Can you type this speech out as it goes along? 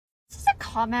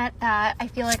comment that I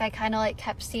feel like I kind of like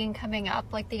kept seeing coming up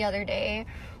like the other day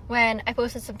when I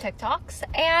posted some TikToks.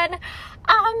 And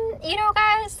you know,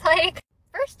 guys, like,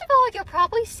 first of all, you'll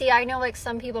probably see, I know like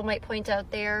some people might point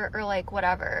out there or like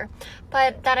whatever,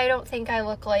 but that I don't think I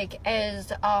look like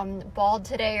as bald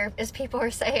today, or as people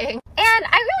are saying. And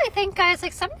I really think, guys,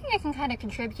 like something I can kind of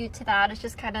contribute to that is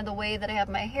just kind of the way that I have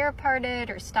my hair parted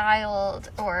or styled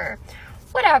or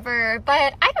whatever.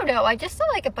 But I don't know, I just saw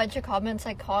like a bunch of comments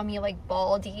like call me like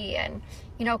baldy and,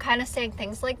 you know, kind of saying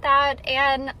things like that.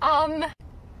 And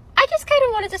I just kind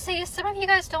of wanted to say, some of you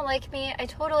guys don't like me. I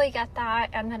totally get that,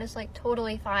 and that is like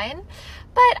totally fine.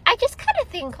 But I just kind of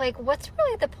think, like, what's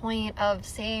really the point of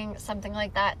saying something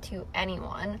like that to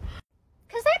anyone?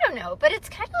 Because I don't know, but it's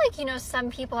kind of like, you know, some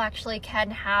people actually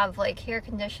can have like hair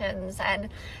conditions and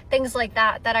things like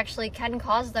that that actually can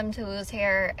cause them to lose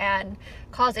hair and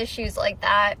cause issues like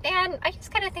that. And I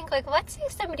just kind of think, like, let's say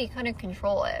somebody couldn't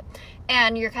control it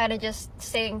and you're kind of just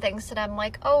saying things to them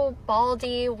like, oh,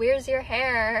 baldy, where's your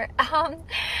hair? I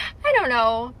don't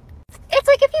know. It's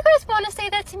like, if you guys want to say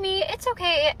that to me, it's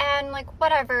okay, and like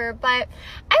whatever, but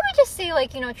I would just say,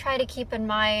 like, you know, try to keep in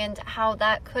mind how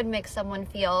that could make someone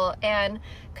feel and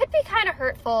could be kind of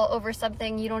hurtful over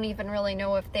something you don't even really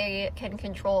know if they can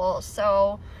control.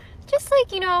 So just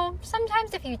like, you know,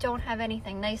 sometimes if you don't have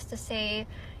anything nice to say,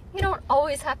 you don't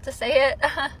always have to say it.